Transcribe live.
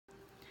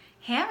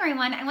Hey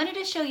everyone, I wanted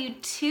to show you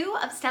two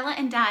of Stella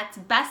Dot's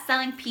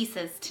best-selling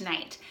pieces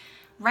tonight.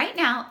 Right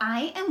now,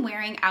 I am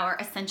wearing our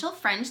Essential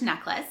Fringe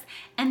necklace,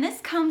 and this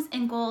comes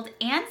in gold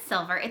and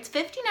silver. It's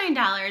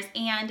 $59,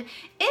 and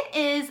it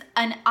is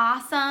an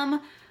awesome,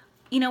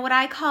 what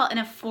I call an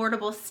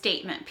affordable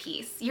statement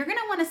piece. You're gonna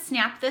wanna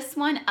snap this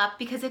one up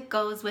because it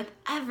goes with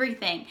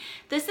everything.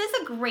 This is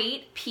a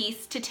great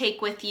piece to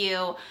take with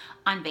you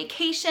on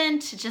vacation,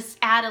 to just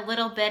add a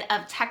little bit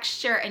of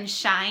texture and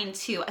shine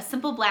to a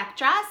simple black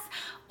dress,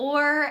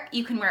 or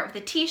you can wear it with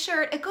a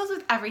t-shirt. It goes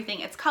with everything.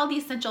 It's called the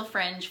Essential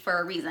Fringe for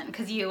a reason,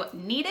 because you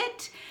need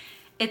it.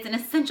 It's an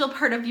essential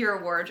part of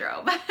your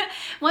wardrobe.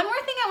 One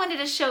more thing I wanted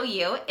to show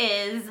you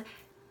is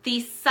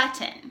the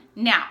Sutton.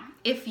 Now,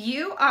 if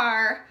you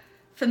are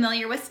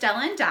familiar with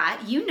Stella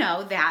Dot, you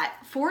know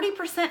that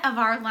 40% of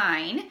our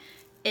line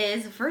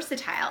is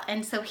versatile.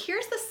 And so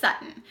here's the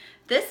Sutton.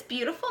 This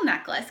beautiful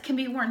necklace can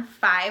be worn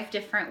 5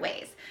 different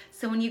ways.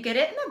 So when you get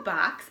it in the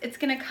box, it's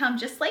gonna come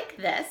just like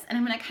this, and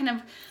I'm gonna kind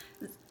of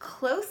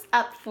close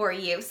up for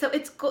you. So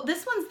it's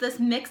this one's this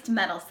mixed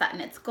metal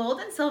Sutton. It's gold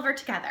and silver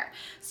together.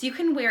 So you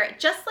can wear it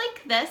just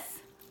like this.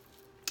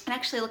 It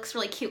actually looks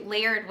really cute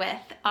layered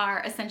with our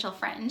Essential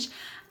Fringe.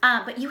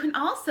 But you can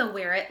also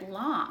wear it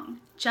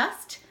long,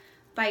 just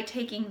by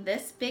taking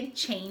this big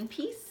chain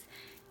piece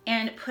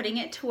and putting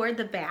it toward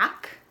the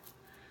back.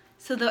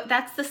 So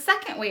that's the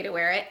second way to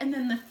wear it. And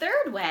then the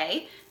third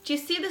way, do you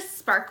see this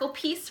sparkle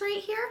piece right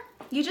here?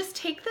 You just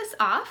take this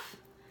off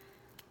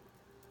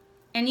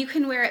and you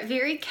can wear it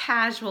very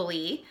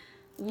casually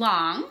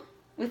long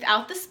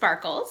without the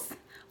sparkles,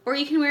 or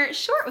you can wear it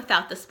short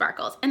without the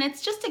sparkles. And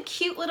it's just a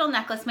cute little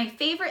necklace. My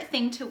favorite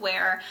thing to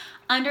wear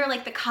under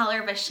like the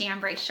collar of a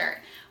chambray shirt.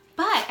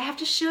 But I have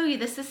to show you,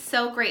 this is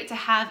so great to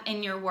have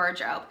in your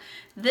wardrobe.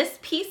 This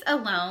piece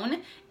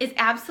alone is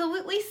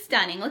absolutely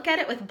stunning. Look at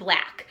it with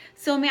black.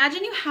 So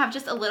imagine you have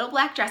just a little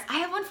black dress. I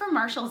have one from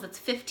Marshall's that's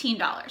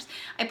 $15.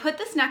 I put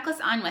this necklace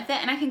on with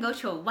it and I can go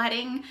to a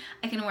wedding.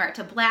 I can wear it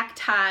to black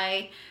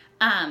tie.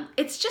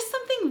 It's just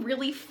something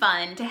really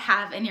fun to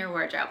have in your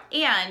wardrobe.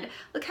 And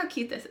look how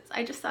cute this is.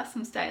 I just saw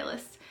some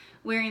stylists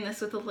wearing this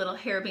with a little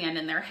hairband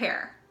in their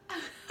hair.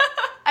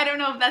 I don't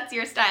know if that's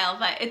your style,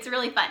 but it's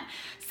really fun.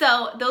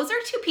 So those are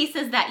two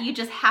pieces that you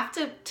just have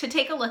to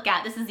take a look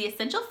at. This is the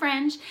Essential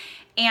Fringe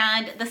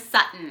and the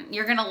Sutton.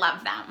 You're gonna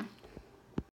love them.